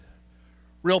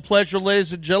Real pleasure,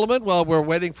 ladies and gentlemen, while we're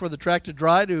waiting for the track to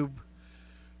dry to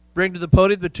bring to the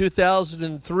podium the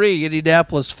 2003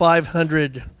 Indianapolis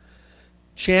 500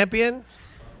 champion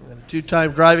and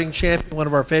two-time driving champion, one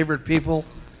of our favorite people,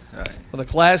 one of the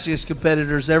classiest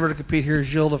competitors ever to compete here,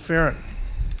 Gilles de Ferran.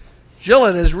 Gilles,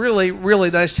 it is really, really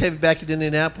nice to have you back in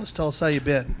Indianapolis. Tell us how you've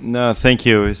been. No, thank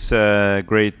you. It's a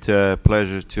great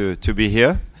pleasure to be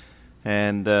here.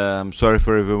 And I'm sorry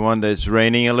for everyone that it's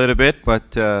raining a little bit,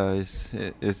 but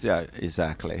it's yeah,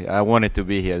 exactly. I wanted to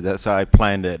be here. That's how I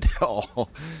planned it.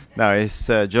 No, it's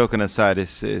joking aside.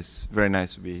 It's very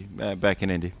nice to be back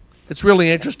in Indy. It's really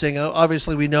interesting.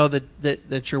 Obviously, we know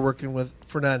that you're working with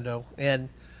Fernando. And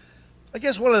I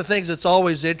guess one of the things that's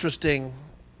always interesting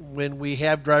when we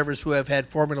have drivers who have had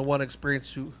Formula One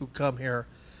experience who come here,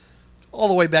 all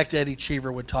the way back to Eddie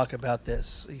Cheever would talk about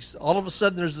this. All of a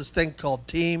sudden, there's this thing called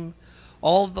team.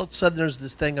 All of a sudden, there's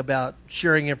this thing about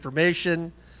sharing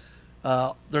information.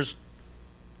 There's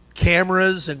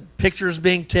cameras and pictures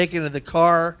being taken of the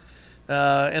car.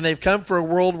 And they've come for a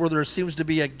world where there seems to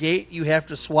be a gate you have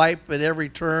to swipe at every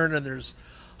turn, and there's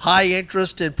high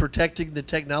interest in protecting the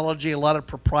technology, a lot of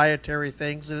proprietary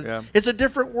things. And yeah. It's a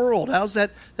different world. How's that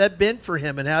been for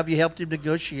him, and how have you helped him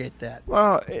negotiate that?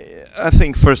 Well, I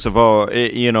think, first of all,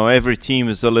 every team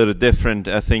is a little different.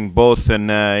 I think both in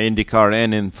IndyCar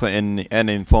and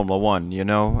in Formula One,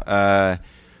 I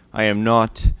am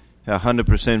not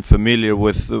 100% familiar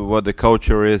with what the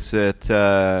culture is at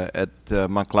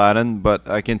McLaren, but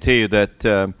I can tell you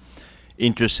that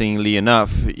interestingly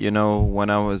enough, when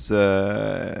I was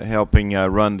helping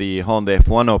run the Honda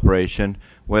F1 operation,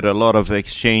 we had a lot of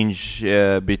exchange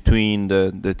between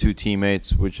the two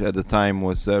teammates, which at the time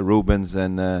was Rubens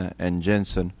and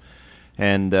Jensen.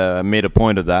 And I made a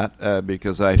point of that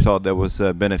because I thought that was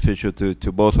beneficial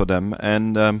to both of them.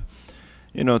 And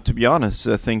to be honest,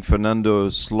 I think Fernando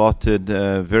slotted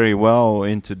very well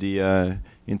into the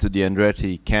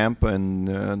Andretti camp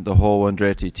and the whole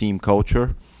Andretti team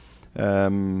culture.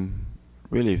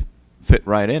 Really fit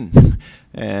right in.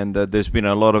 And there's been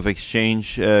a lot of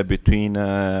exchange between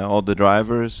all the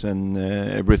drivers, and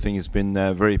everything has been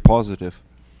very positive.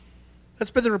 That's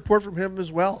been the report from him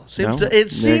as well.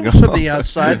 It seems from the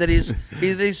outside that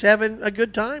he's having a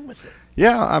good time with it.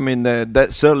 Yeah, I mean,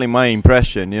 that's certainly my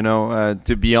impression,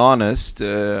 to be honest.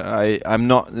 I'm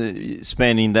not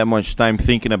spending that much time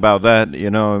thinking about that,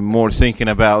 I'm more thinking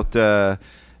about,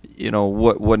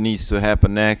 what needs to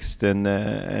happen next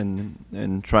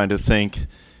and trying to think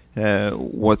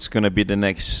what's going to be the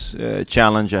next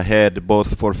challenge ahead,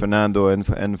 both for Fernando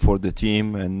and for the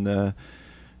team, and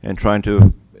trying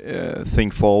to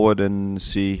think forward and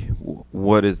see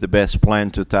what is the best plan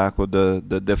to tackle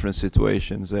the different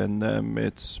situations, and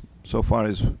it's so far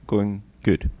is going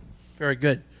good. Very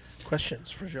good.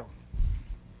 Questions for Gilles?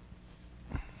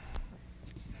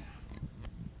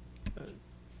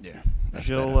 Yeah,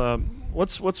 Gilles,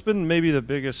 what's been maybe the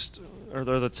biggest or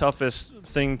the toughest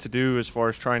thing to do as far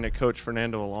as trying to coach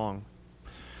Fernando along?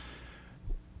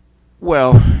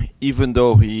 Well, even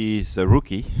though he's a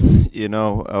rookie,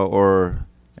 or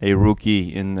a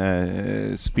rookie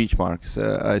in speech marks,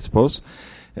 I suppose.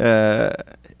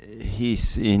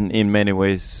 He's in many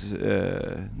ways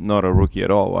not a rookie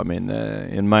at all. I mean,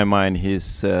 in my mind,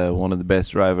 he's one of the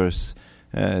best drivers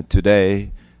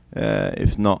today,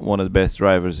 if not one of the best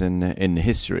drivers in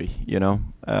history.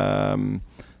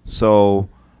 So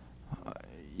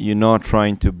you're not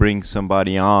trying to bring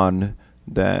somebody on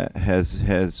that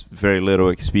has very little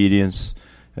experience.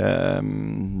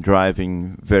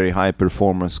 Driving very high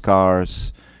performance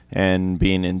cars and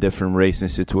being in different racing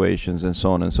situations and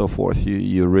so on and so forth.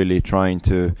 You're really trying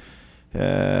to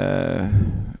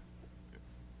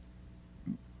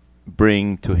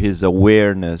bring to his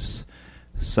awareness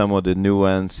some of the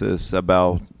nuances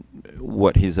about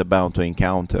what he's about to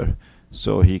encounter,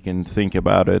 so he can think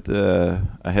about it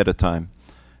ahead of time,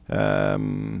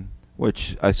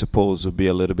 which I suppose would be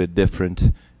a little bit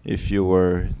different if you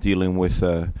were dealing with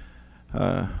a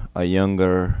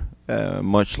younger,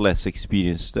 much less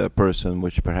experienced person,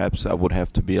 which perhaps I would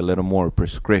have to be a little more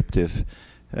prescriptive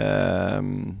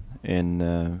in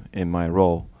my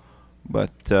role.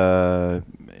 But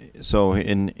so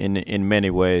in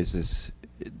many ways,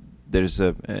 there's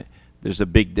a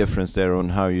big difference there on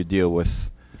how you deal with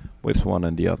one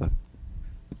and the other.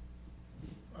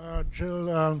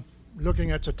 Gilles,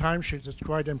 looking at the timesheets, it's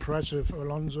quite impressive.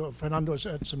 Fernando is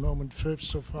at the moment 5th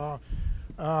so far.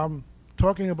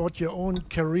 Talking about your own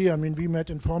career, I mean, we met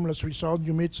in Formula 3000.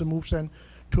 You made the move then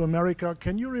to America.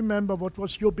 Can you remember what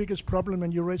was your biggest problem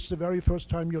when you raced the very first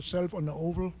time yourself on the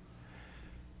oval?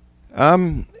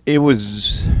 It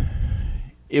was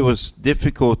it was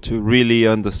difficult to really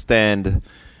understand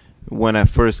when I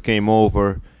first came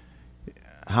over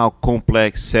how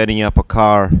complex setting up a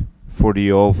car for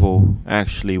the oval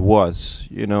actually was.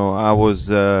 You know, I was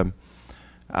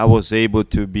able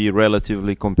to be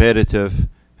relatively competitive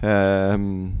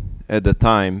at the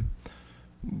time,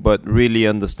 but really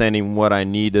understanding what I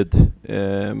needed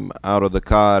out of the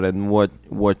car and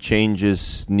what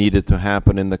changes needed to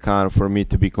happen in the car for me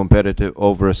to be competitive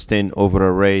over a stint, over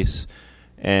a race,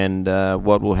 and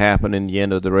what will happen in the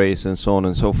end of the race, and so on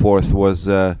and so forth, was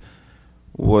a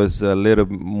little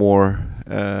more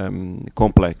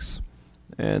complex,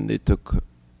 and it took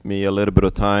me a little bit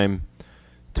of time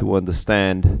to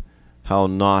understand how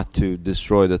not to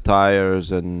destroy the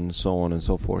tires and so on and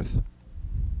so forth.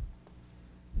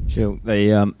 Gilles,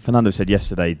 Fernando said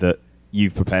yesterday that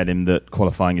you've prepared him that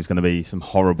qualifying is going to be some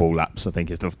horrible laps, I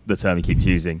think is the term he keeps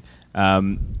using.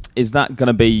 Is that going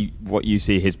to be what you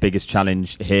see his biggest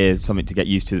challenge here, something to get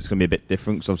used to that's going to be a bit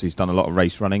different? Because obviously he's done a lot of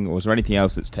race running, or is there anything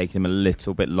else that's taken him a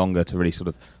little bit longer to really sort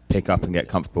of pick up and get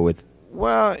comfortable with?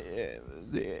 Well,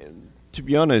 to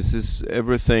be honest, it's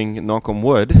everything, knock on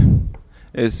wood,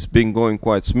 it's been going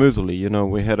quite smoothly. You know,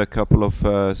 we had a couple of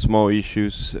small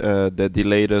issues that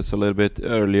delayed us a little bit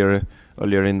earlier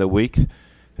in the week.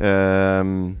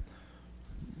 But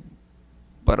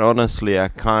honestly, I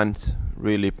can't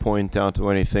really point out to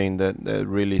anything that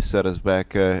really set us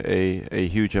back a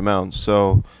huge amount.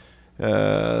 So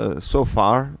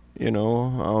far, you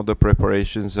know, all the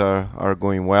preparations are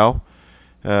going well.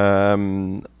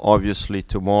 Obviously,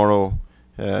 tomorrow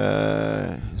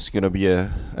it's going to be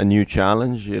a new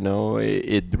challenge. You know,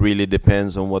 it really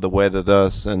depends on what the weather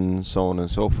does and so on and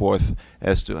so forth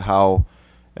as to how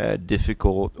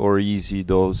difficult or easy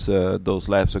those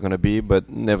laps are going to be. But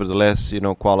nevertheless, you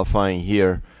know, qualifying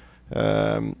here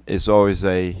is always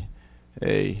a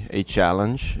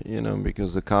challenge. You know,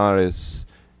 because the car is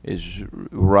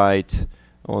right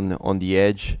on the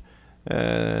edge.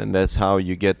 And that's how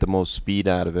you get the most speed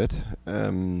out of it,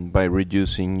 by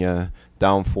reducing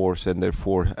downforce and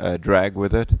therefore drag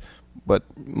with it, but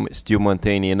still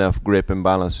maintaining enough grip and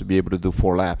balance to be able to do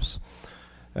 4 laps.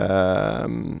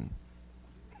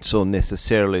 So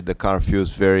necessarily the car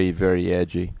feels very, very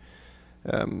edgy.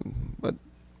 But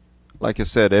like I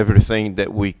said, everything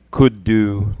that we could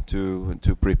do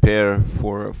to prepare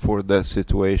for that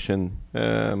situation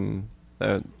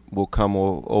will come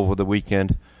over the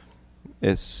weekend.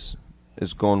 It's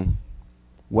gone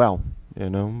well, you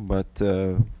know, but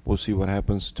we'll see what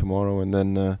happens tomorrow and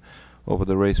then over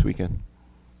the race weekend.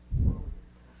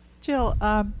 Gilles,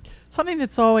 something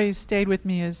that's always stayed with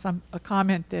me is a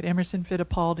comment that Emerson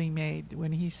Fittipaldi made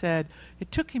when he said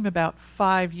it took him about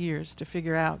 5 years to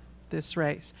figure out this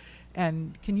race.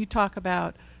 And can you talk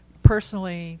about,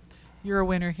 personally, you're a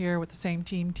winner here with the same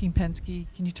team, Team Penske.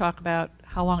 Can you talk about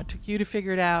how long it took you to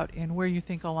figure it out and where you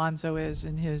think Alonso is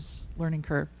in his learning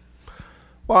curve?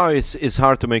 Well, it's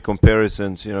hard to make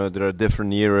comparisons. You know, there are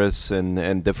different eras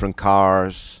and different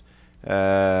cars.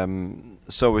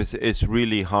 So it's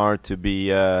really hard to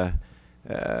be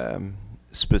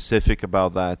specific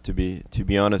about that. To be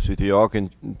honest with you, all I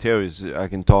can tell you is I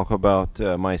can talk about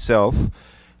myself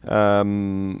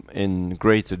in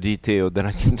greater detail than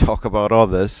I can talk about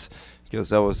others,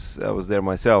 because I was there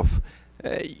myself.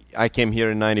 I came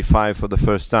here in '95 for the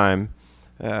first time,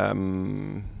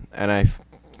 and I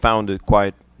found it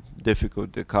quite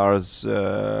difficult. The cars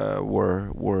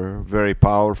were very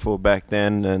powerful back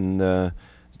then, and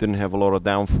didn't have a lot of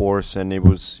downforce, and it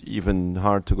was even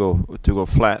hard to go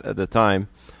flat at the time.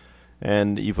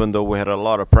 And even though we had a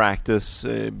lot of practice,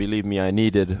 believe me, I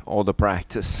needed all the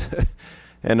practice.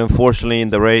 And unfortunately, in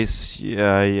the race,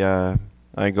 I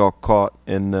got caught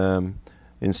in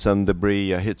some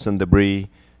debris. I hit some debris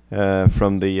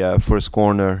from the first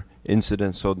corner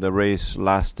incident, so the race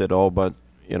lasted all but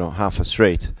half a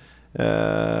straight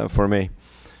for me.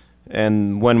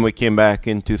 And when we came back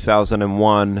in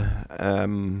 2001,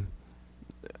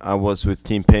 I was with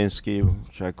Team Penske,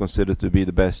 which I consider to be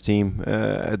the best team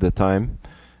at the time,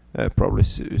 probably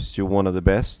still one of the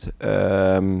best.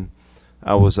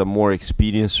 I was a more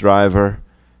experienced driver.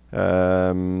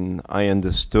 I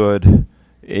understood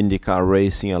IndyCar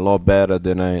racing a lot better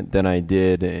than I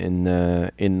did in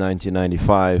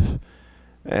 1995,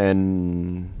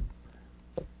 and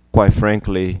quite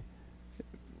frankly,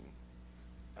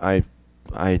 I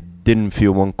didn't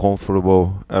feel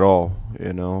uncomfortable at all.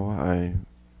 In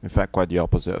fact, quite the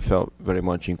opposite. I felt very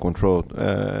much in control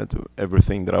to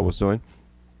everything that I was doing.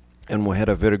 And we had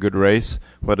a very good race.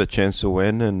 We had a chance to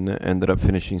win and ended up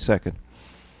finishing second.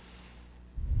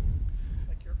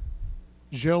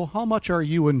 Gilles, how much are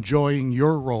you enjoying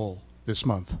your role this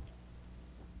month?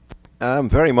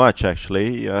 Very much,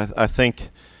 actually. I think,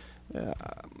 uh,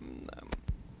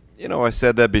 I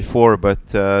said that before, but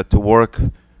to work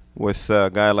with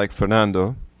a guy like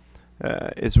Fernando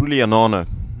is really an honor.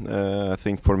 I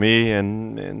think for me,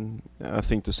 and I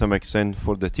think to some extent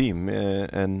for the team.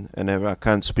 And I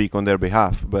can't speak on their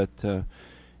behalf, but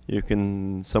you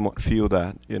can somewhat feel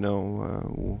that.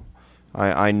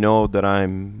 I know that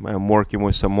I'm working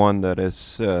with someone that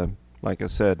is, like I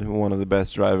said, one of the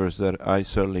best drivers that I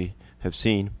certainly have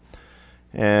seen,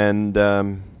 and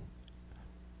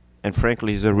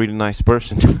frankly, he's a really nice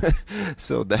person.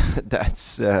 So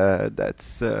that's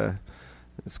it's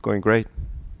going great.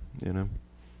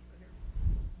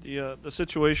 The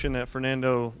situation that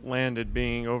Fernando landed,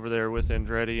 being over there with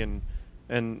Andretti,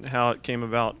 and how it came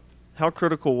about. How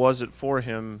critical was it for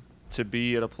him to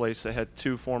be at a place that had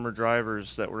two former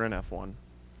drivers that were in F1?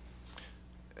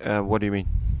 What do you mean?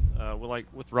 Like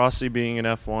with Rossi being in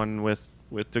F1, with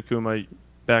Takuma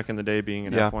back in the day being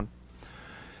in F1.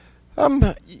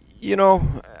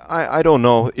 I don't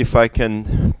know if I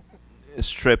can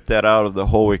strip that out of the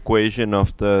whole equation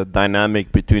of the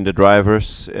dynamic between the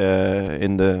drivers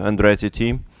in the Andretti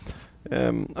team.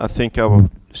 I think I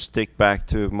will stick back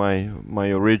to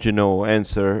my original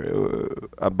answer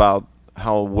about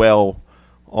how well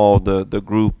all the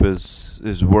group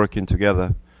is working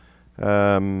together.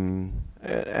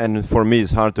 And for me,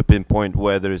 it's hard to pinpoint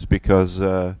whether it's because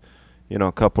a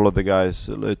couple of the guys,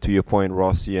 to your point,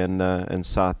 Rossi and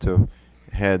Sato,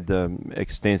 had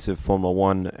extensive Formula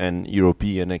One and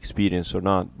European experience or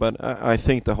not. But I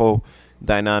think the whole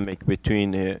dynamic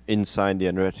between inside the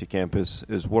Andretti camp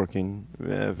is working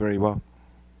very well.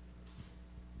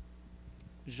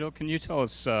 Gilles, can you tell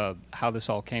us how this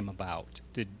all came about?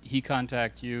 Did he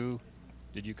contact you?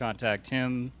 Did you contact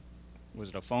him? Was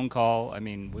it a phone call? I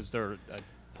mean, was there a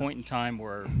point in time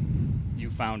where you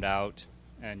found out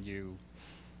and you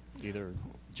either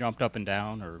jumped up and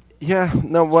down or? Yeah,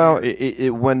 no, well,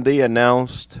 when they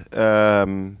announced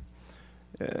that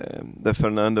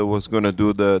Fernando was going to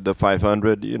do the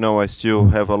 500, I still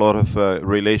have a lot of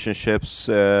relationships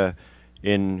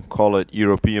in, call it,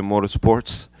 European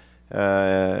motorsports,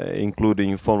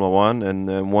 including Formula One,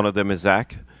 and one of them is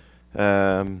Zach.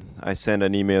 I sent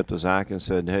an email to Zach and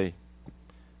said, hey,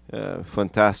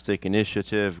 fantastic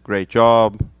initiative, great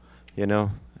job,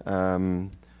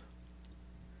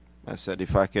 I said,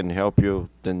 if I can help you,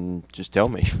 then just tell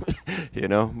me,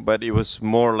 But it was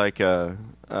more like a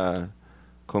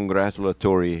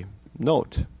congratulatory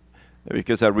note,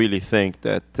 because I really think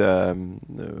that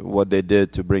what they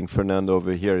did to bring Fernando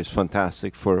over here is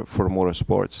fantastic for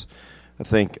motorsports. I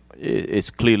think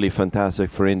it's clearly fantastic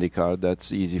for IndyCar.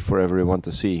 That's easy for everyone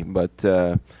to see. But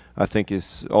I think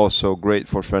it's also great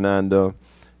for Fernando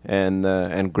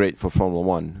and great for Formula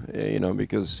One,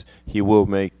 because he will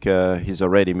make, he's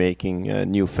already making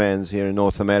new fans here in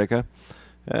North America.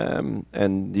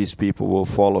 And these people will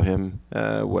follow him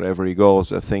wherever he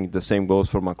goes. I think the same goes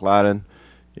for McLaren.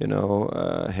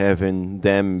 Having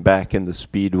them back in the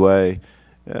speedway,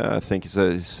 I think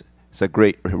it's a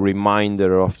great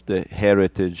reminder of the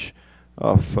heritage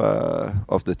of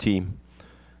the team.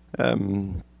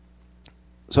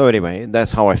 So anyway,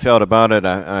 that's how I felt about it.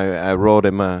 I wrote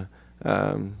him a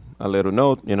little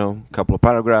note, a couple of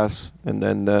paragraphs, and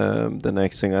then the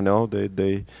next thing I know,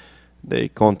 they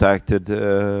contacted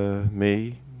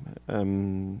me,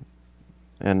 and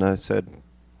I said,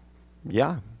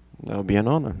 yeah, that would be an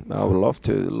honor. I would love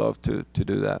to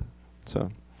do that.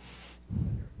 So,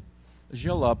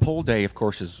 Gilles, pole day, of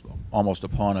course, is almost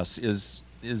upon us. Is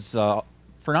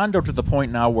Fernando to the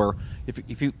point now where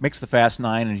if he makes the Fast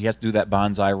 9 and he has to do that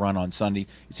bonsai run on Sunday,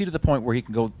 is he to the point where he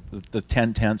can go the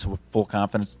 10-10s with full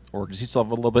confidence, or does he still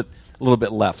have a little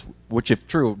bit left? Which, if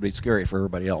true, would be scary for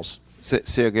everybody else.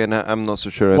 Say again. I'm not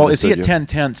so sure. Well, is he at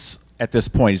 10-10s at this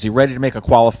point? Is he ready to make a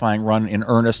qualifying run in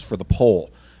earnest for the pole?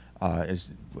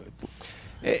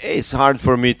 It's hard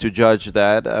for me to judge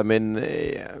that. I mean,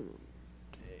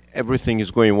 everything is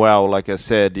going well. Like I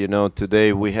said,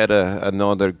 today we had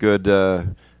another good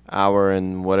hour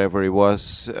and whatever it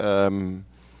was, and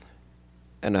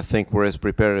I think we're as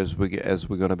prepared as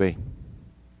we're going to be.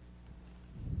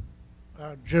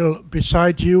 Gilles,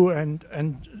 beside you and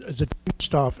the team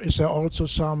staff, is there also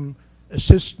some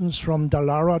assistance from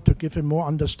Dallara to give him more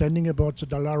understanding about the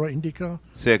Dallara IndyCar?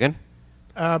 Say again?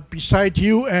 Beside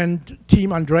you and Team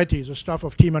Andretti, the staff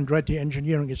of Team Andretti,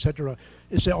 engineering, etc.,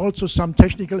 is there also some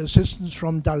technical assistance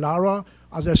from Dallara?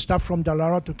 Are there staff from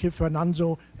Dallara to give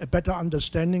Fernando a better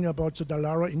understanding about the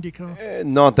Dallara IndyCar?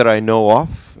 Not that I know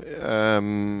of.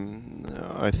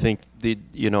 I think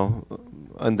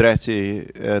Andretti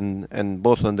and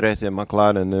both Andretti and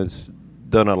McLaren is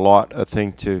done a lot, I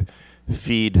think, to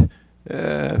feed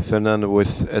Fernando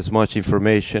with as much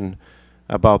information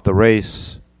about the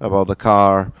race, about the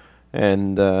car,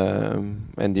 and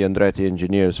the Andretti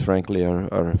engineers, frankly,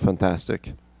 are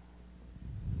fantastic.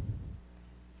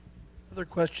 Other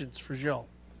questions for Gilles?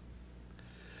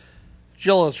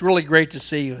 Gilles, it's really great to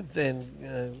see you,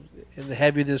 and to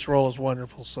have you this role is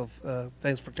wonderful. So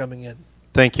thanks for coming in.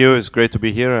 Thank you. It's great to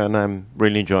be here, and I'm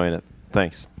really enjoying it.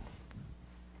 Thanks.